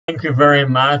Thank you very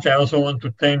much. I also want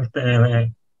to thank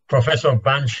Professor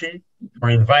Banshi for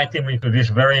inviting me to this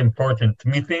very important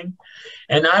meeting.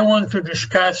 And I want to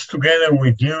discuss together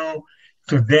with you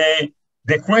today,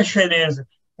 the question is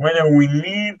whether we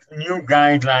need new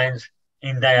guidelines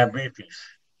in diabetes.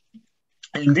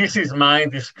 And this is my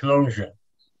disclosure.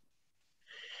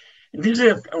 This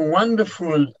is a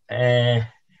wonderful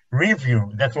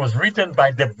review that was written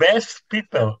by the best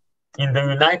people in the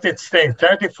United States,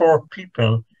 34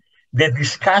 people, that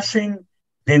discussing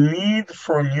the need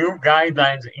for new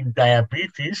guidelines in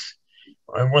diabetes.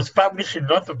 It was published in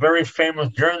not a very famous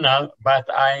journal,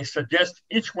 but I suggest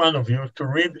each one of you to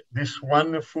read this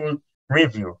wonderful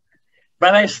review.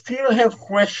 But I still have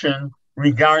questions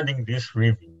regarding this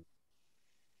review.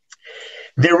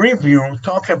 The review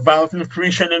talks about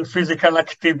nutrition and physical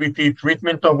activity,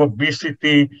 treatment of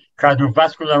obesity,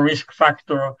 cardiovascular risk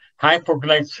factor,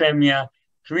 hypoglycemia,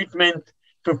 treatment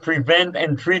to prevent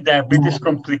and treat diabetes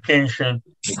complication.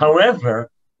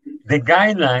 However, the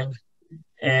guidelines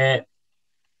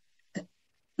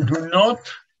do not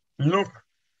look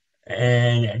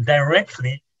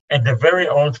directly at the very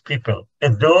old people,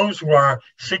 at those who are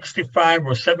 65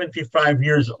 or 75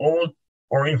 years old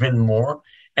or even more.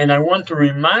 And I want to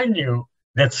remind you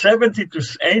that 70 to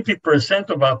 80%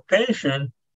 of our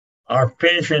patients are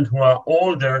patients who are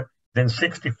older than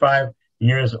 65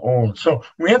 years old. So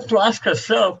we have to ask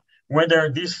ourselves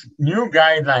whether these new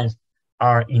guidelines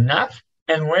are enough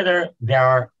and whether they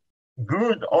are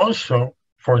good also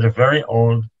for the very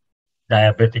old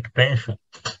diabetic patient.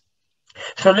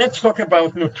 So let's talk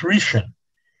about nutrition,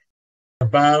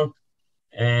 about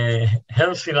a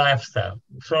healthy lifestyle.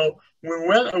 So we're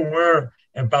well aware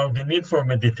about the need for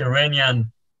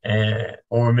Mediterranean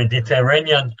or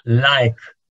Mediterranean-like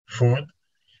food.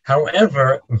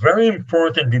 However, very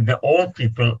important in the old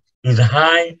people is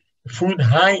food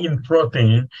high in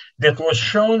protein that was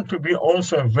shown to be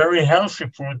also a very healthy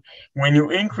food when you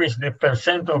increase the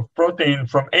percent of protein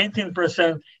from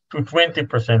 18% to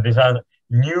 20%. These are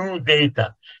new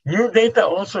data. New data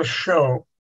also show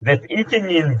that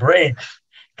eating in breaks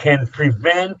can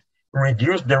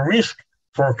reduce the risk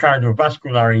for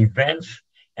cardiovascular events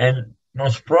and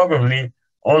most probably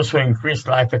also increase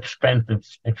life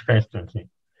expectancy.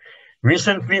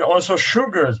 Recently, also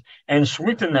sugars and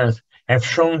sweeteners have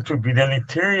shown to be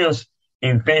deleterious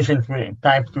in patients with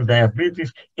type 2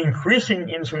 diabetes, increasing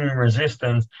insulin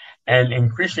resistance and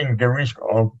increasing the risk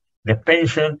of the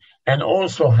patient, and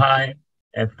also high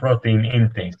protein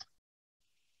intake.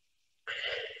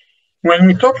 When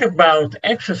we talk about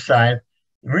exercise,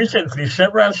 recently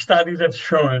several studies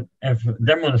have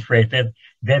demonstrated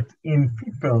that in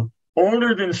people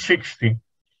older than 60,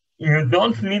 you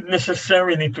don't need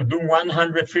necessarily to do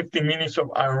 150 minutes of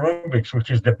aerobics, which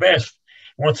is the best.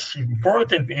 What's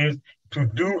important is to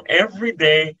do every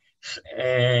day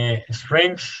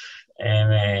strength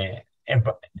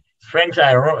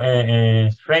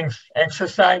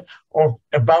exercise of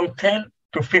about 10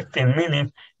 to 15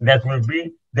 minutes. That will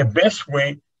be the best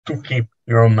way to keep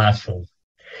your muscles.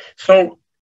 So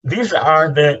these are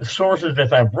the sources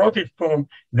that I brought it from,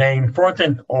 the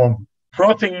importance of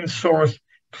protein source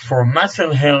for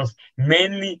muscle health,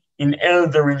 mainly in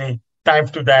elderly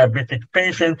type 2 diabetic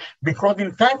patients, because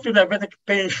in type 2 diabetic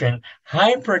patients,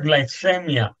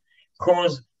 hyperglycemia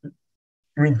causes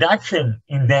reduction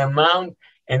in the amount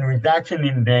and reduction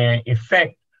in the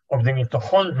effect of the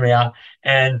mitochondria,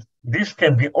 and this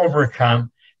can be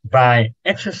overcome by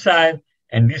exercise,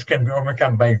 and this can be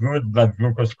overcome by good blood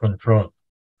glucose control.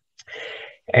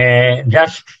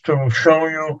 Just to show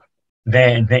you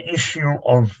the issue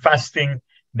of fasting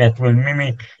that will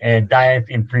mimic a diet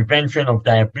in prevention of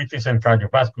diabetes and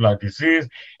cardiovascular disease,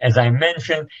 as I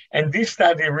mentioned. And this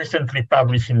study recently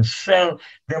published in Cell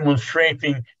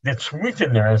demonstrating that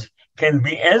sweeteners can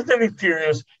be as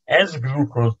deleterious as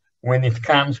glucose when it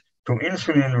comes to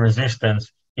insulin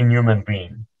resistance in human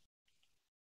beings.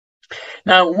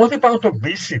 Now, what about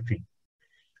obesity?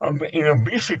 In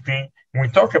obesity, we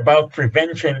talk about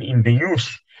prevention in the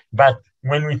youth, but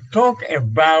when we talk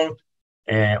about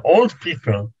old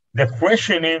people, the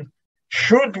question is,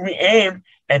 should we aim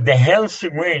at the healthy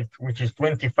weight, which is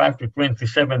 25 to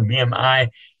 27 BMI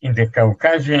in the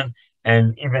Caucasian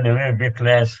and even a little bit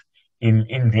less in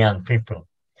Indian people?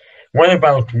 What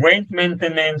about weight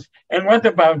maintenance? And what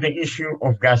about the issue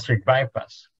of gastric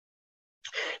bypass?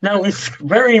 Now, it's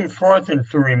very important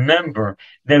to remember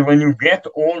that when you get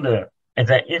older, at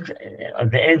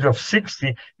the age of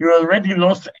 60, you already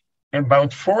lost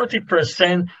about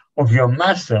 40% of your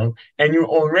muscle, and you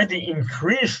already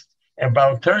increased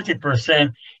about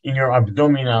 30% in your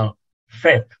abdominal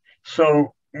fat.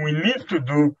 So we need to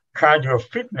do cardio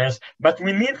fitness, but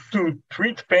we need to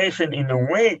treat patients in a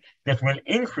way that will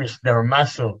increase their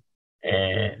muscle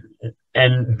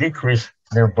and decrease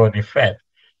their body fat.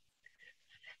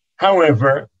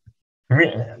 However,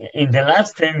 in the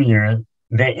last 10 years,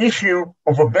 the issue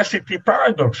of obesity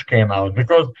paradox came out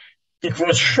because it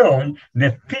was shown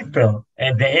that people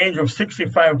at the age of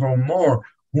 65 or more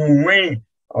who weigh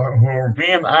or whose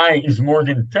BMI is more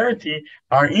than 30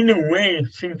 are in a way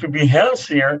seem to be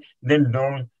healthier than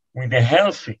those with a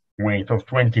healthy weight of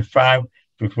 25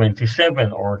 to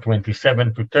 27 or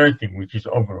 27 to 30, which is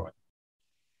overweight.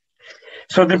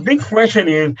 So the big question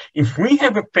is, if we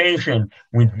have a patient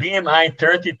with BMI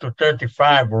 30 to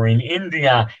 35, or in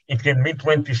India, it can be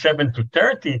 27 to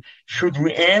 30, should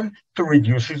we aim to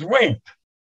reduce his weight?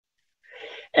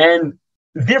 And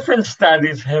different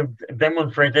studies have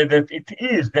demonstrated that it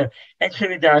is, that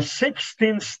actually there are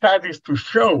 16 studies to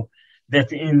show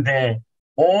that in the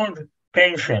old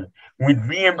patient with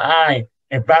BMI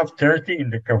above 30 in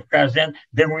the Caucasian,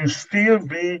 there will still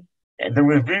be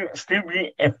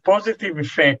a positive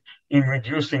effect in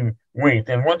reducing weight.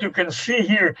 And what you can see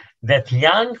here, that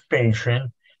young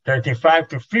patient, 35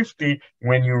 to 50,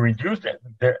 when you reduce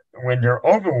when they're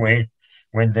overweight,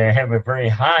 when they have a very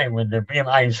high, when their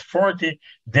BMI is 40,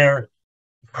 their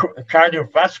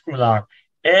cardiovascular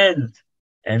and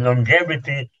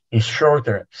longevity is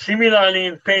shorter. Similarly,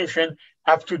 in patients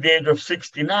up to the age of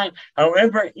 69,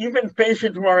 however, even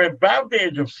patients who are above the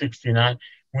age of 69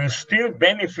 will still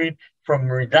benefit from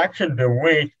reduction the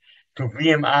weight to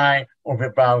BMI of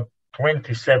about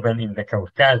 27 in the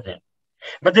Caucasian.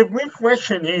 But the big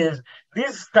question is,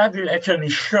 these studies actually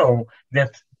show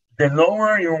that the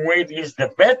lower your weight is,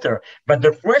 the better. But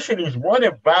the question is, what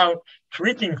about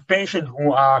treating patients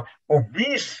who are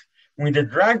obese with a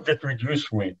drug that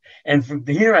reduce weight? And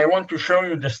here I want to show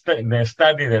you the study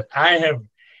that I have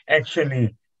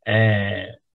actually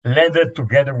led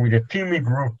together with a TIMI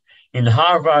group in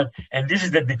Harvard, and this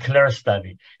is the DECLARE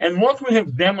study. And what we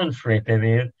have demonstrated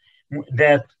is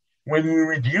that when we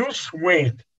reduce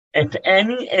weight at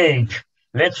any age,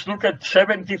 let's look at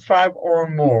 75 or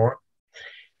more,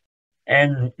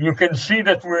 and you can see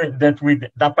that with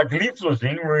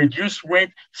dapagliflozin, we reduce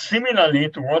weight similarly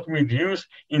to what we reduce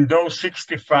in those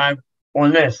 65 or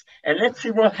less. And let's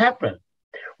see what happened.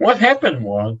 What happened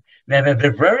was that at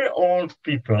the very old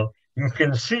people, you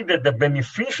can see that the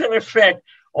beneficial effect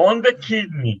on the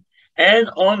kidney and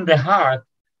on the heart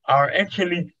are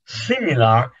actually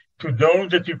similar to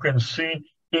those that you can see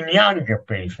in younger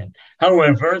patients.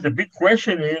 However, the big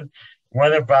question is,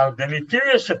 what about the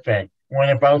deleterious effect? What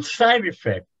about side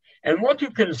effects? And what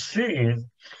you can see is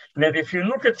that if you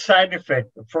look at side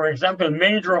effects, for example,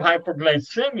 major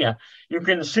hypoglycemia, you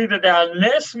can see that there are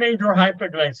less major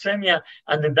hypoglycemia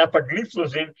and the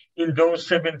dapagliflozin in those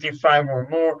 75 or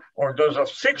more, or those of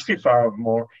 65 or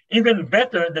more, even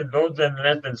better than those that are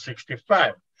less than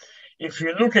 65. If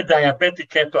you look at diabetic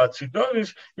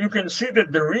ketoacidosis, you can see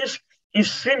that the risk is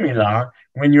similar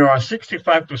when you are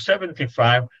 65 to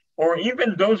 75, or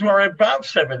even those who are above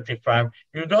 75,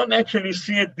 you don't actually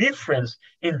see a difference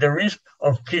in the risk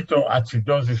of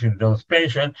ketoacidosis in those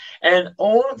patients. And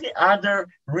all the other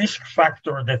risk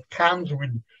factors that comes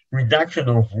with reduction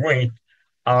of weight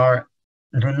do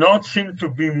not seem to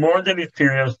be more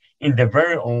deleterious in the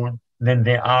very old than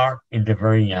they are in the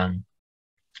very young.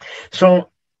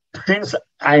 So since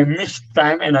I missed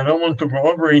time and I don't want to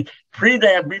go over it,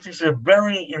 prediabetes is a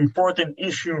very important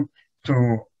issue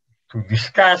to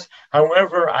discuss.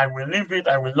 However, I will leave it.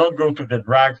 I will not go to the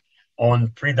drug on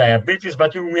prediabetes,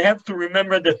 but we have to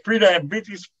remember that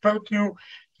prediabetes put you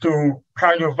to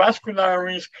cardiovascular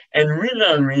risk and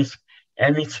renal risk,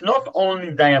 and it's not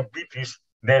only diabetes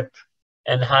that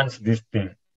enhance this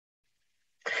thing.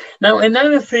 Now,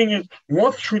 another thing is,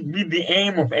 what should be the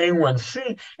aim of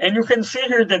A1C? And you can see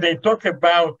here that they talk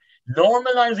about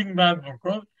normalizing blood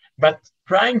glucose, but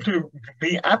trying to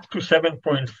be up to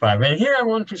 7.5. And here I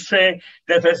want to say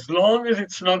that as long as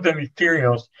it's not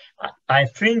deleterious, I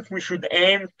think we should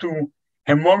aim to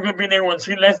hemoglobin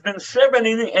A1C less than 7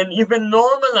 and even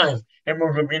normalize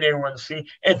hemoglobin A1C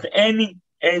at any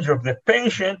age of the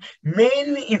patient,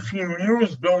 mainly if you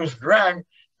use those drugs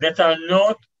that are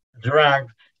not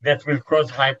drugs that will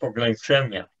cause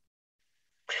hypoglycemia.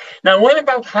 Now, what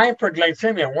about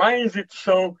hyperglycemia? Why is it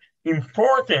so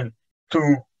important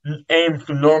to aim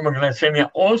to normal glycemia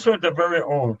also at the very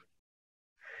old?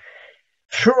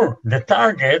 Sure, the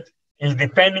target is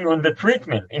depending on the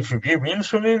treatment. If you give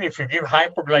insulin, if you give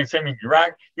hypoglycemic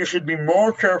drug, you should be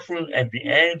more careful at the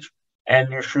age,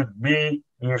 and you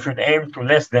should aim to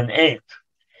less than 8.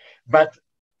 But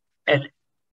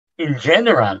in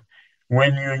general,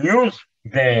 when you use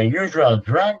the usual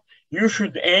drug, you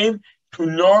should aim to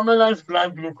normalize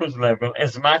blood glucose level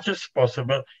as much as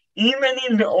possible, even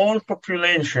in the old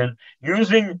population,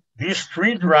 using these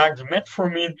three drugs,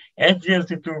 metformin,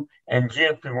 SGLT2, and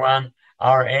GLP-1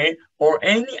 RA, or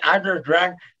any other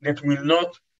drug that will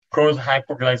not cause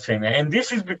hypoglycemia. And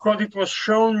this is because it was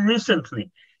shown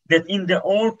recently that in the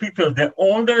old people, the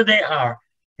older they are,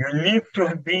 you need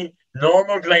to be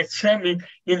normal glycemic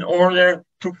in order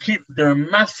to keep their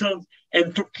muscles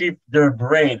and to keep their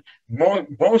brain.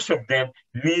 Both of them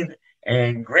need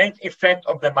a great effect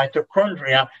of the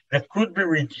mitochondria that could be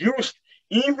reduced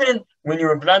even when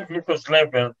your blood glucose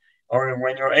level or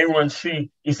when your A1C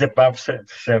is above 7.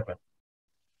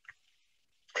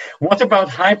 What about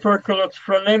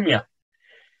hypercholesterolemia?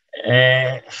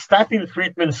 Statin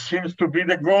treatment seems to be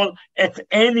the goal at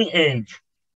any age.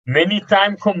 Many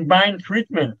times combined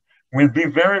treatment will be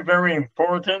very, very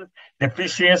important. The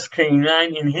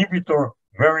PCSK9 inhibitor,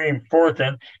 very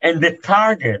important. And the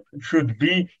target should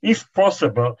be, if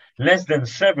possible, less than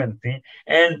 70.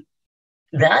 And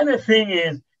the other thing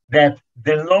is that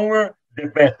the lower, the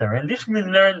better. And this we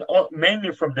learned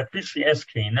mainly from the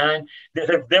PCSK9 that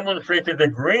have demonstrated a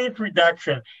great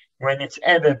reduction when it's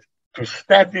added to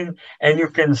statin, and you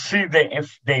can see the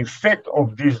effect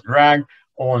of this drug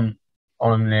on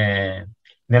the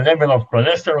level of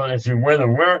cholesterol, as you're well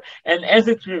aware. And as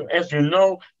you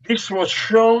know, this was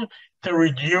shown to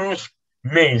reduce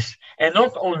MACE. And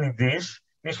not only this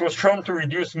was shown to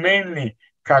reduce mainly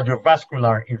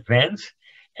cardiovascular events.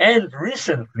 And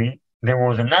recently, there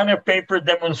was another paper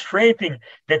demonstrating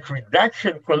that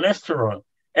reduction cholesterol,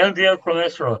 LDL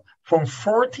cholesterol, from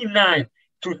 49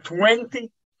 to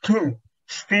 22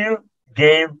 still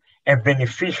gave a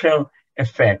beneficial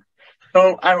effect.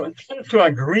 So I tend to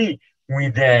agree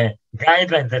with the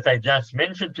guidelines that I just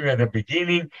mentioned to you at the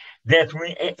beginning, that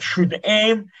we should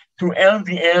aim to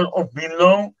LDL of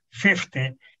below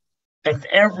 50 at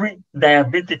every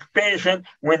diabetic patient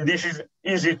when this is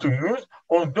easy to use,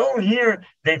 although here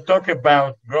they talk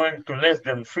about going to less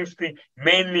than 50,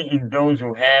 mainly in those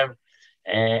who have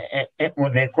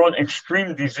what they call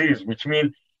extreme disease, which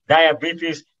means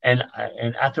diabetes and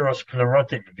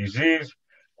atherosclerotic disease,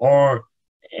 or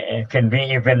can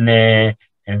be even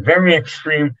very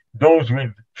extreme, those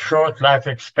with short life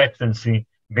expectancy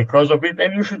because of it,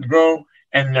 and you should go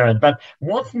and learn. But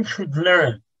what we should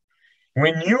learn,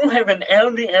 when you have an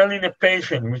LDL in a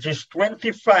patient, which is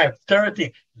 25,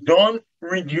 30, don't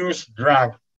reduce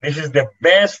drug. This is the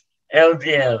best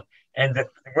LDL. And the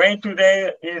way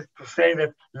today is to say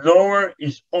that lower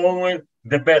is always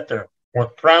the better,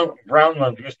 what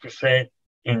Brownman used to say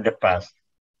in the past.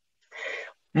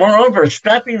 Moreover,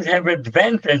 statins have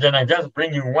advantage, and I just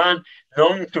bring you one,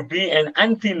 known to be an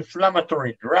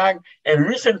anti-inflammatory drug. And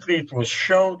recently it was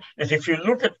shown that if you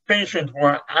look at patients who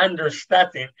are under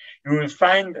statin, you will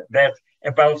find that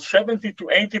about 70 to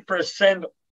 80%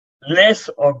 less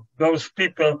of those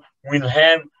people will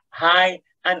have high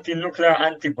anti-nuclear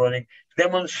antibody,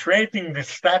 demonstrating that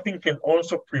statin can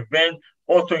also prevent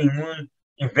autoimmune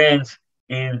events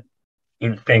in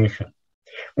patients.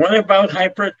 What about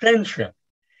hypertension?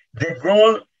 The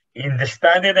goal in the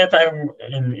study that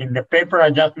in the paper I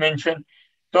just mentioned,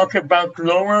 talk about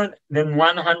lower than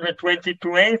 120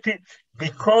 to 80,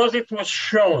 because it was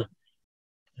shown,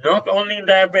 not only in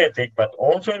diabetic, but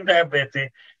also in diabetic,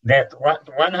 that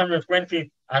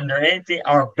 120 under 80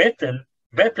 are better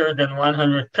than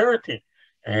 130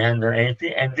 under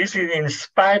 80, and this is in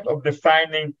spite of the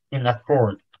finding in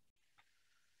Accord.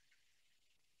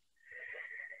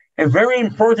 A very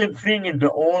important thing in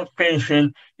the old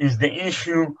patient is the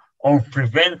issue of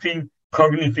preventing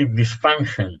cognitive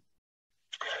dysfunction.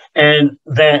 And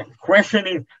the question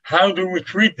is, how do we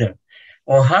treat them?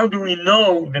 Or how do we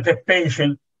know that a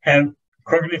patient has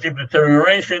cognitive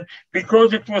deterioration?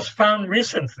 Because it was found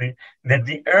recently that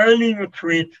the earlier you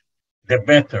treat, the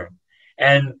better.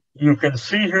 And you can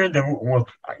see here what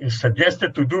is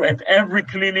suggested to do at every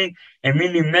clinic, a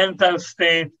mini mental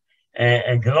state,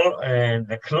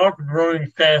 the clock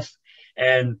drawing test,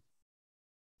 and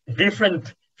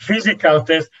different physical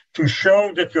tests to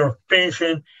show that your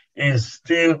patient is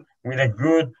still with a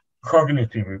good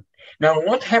cognitive. Now,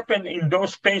 what happened in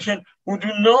those patients who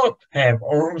do not have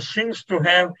or who seems to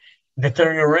have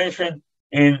deterioration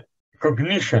in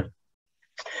cognition?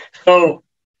 So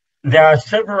there are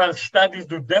several studies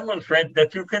to demonstrate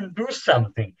that you can do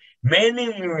something, mainly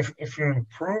if you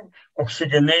improve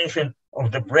oxygenation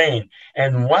of the brain.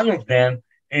 And one of them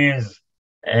is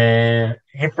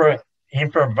hyperbaric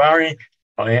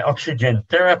oxygen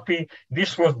therapy.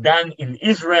 This was done in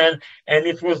Israel, and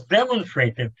it was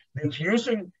demonstrated that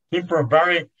using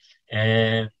hyperbaric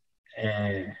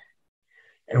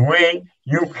way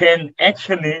you can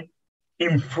actually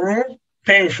improve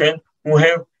patients who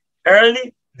have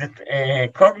early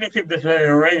cognitive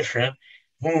deterioration,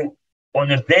 who on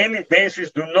a daily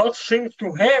basis do not seem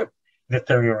to have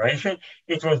deterioration.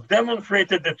 It was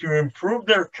demonstrated that you improve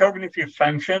their cognitive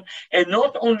function, and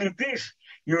not only this,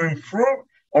 you improve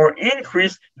or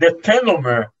increase the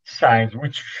telomere size,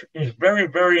 which is very,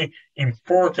 very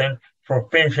important for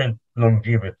patient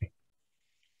longevity.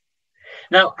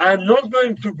 Now, I'm not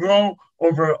going to go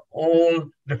over all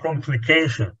the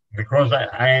complications because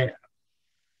I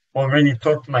already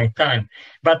took my time.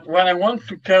 But what I want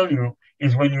to tell you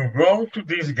is when you go to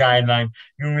this guideline,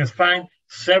 you will find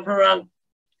several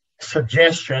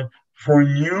suggestions for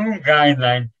new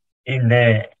guidelines in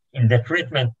the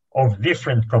treatment of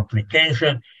different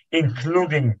complications,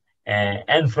 including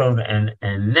Enfield and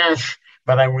Nash.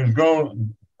 But I will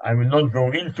not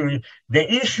go into it.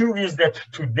 The issue is that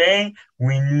today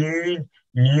we need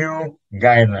new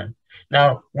guidelines.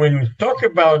 Now, when we talk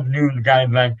about new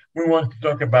guidelines, we want to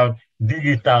talk about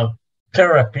digital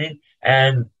therapy.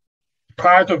 And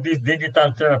part of this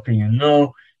digital therapy,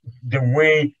 the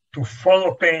way to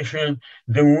follow patients,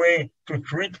 the way to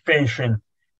treat patients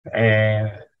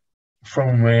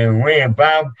from way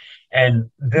above.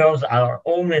 And those are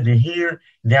already here.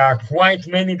 There are quite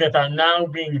many that are now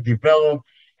being developed.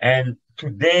 And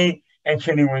today,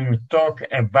 actually, when we talk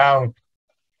about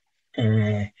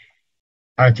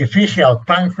artificial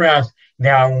pancreas,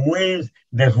 there are ways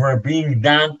that were being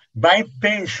done by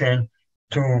patients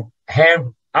to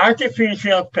have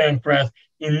artificial pancreas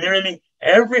in nearly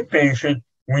every patient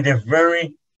with a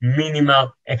very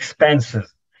minimal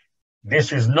expenses.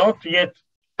 This is not yet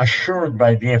assured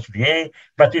by the FDA,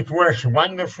 but it works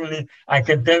wonderfully. I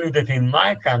can tell you that in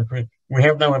my country, we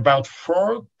have now about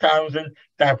 4,000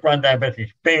 type 1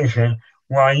 diabetic patients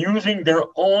who are using their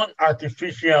own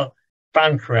artificial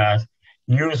pancreas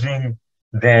using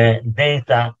the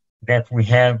data that we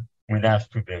have with us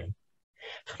today.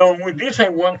 So with this, I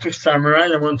want to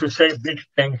summarize. I want to say a big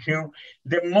thank you.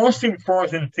 The most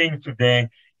important thing today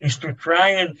is to try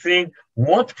and think,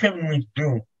 what can we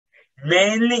do,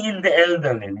 mainly in the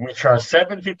elderly, which are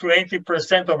 70 to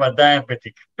 80% of a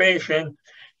diabetic patient,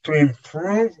 to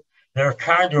improve their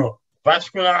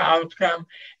cardiovascular outcome,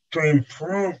 to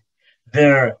improve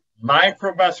their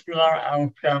microvascular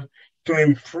outcome, to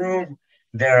improve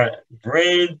their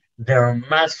brain, their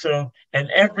muscle, and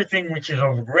everything which is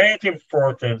of great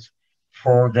importance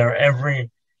for their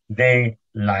everyday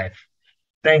life.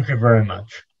 Thank you very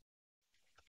much.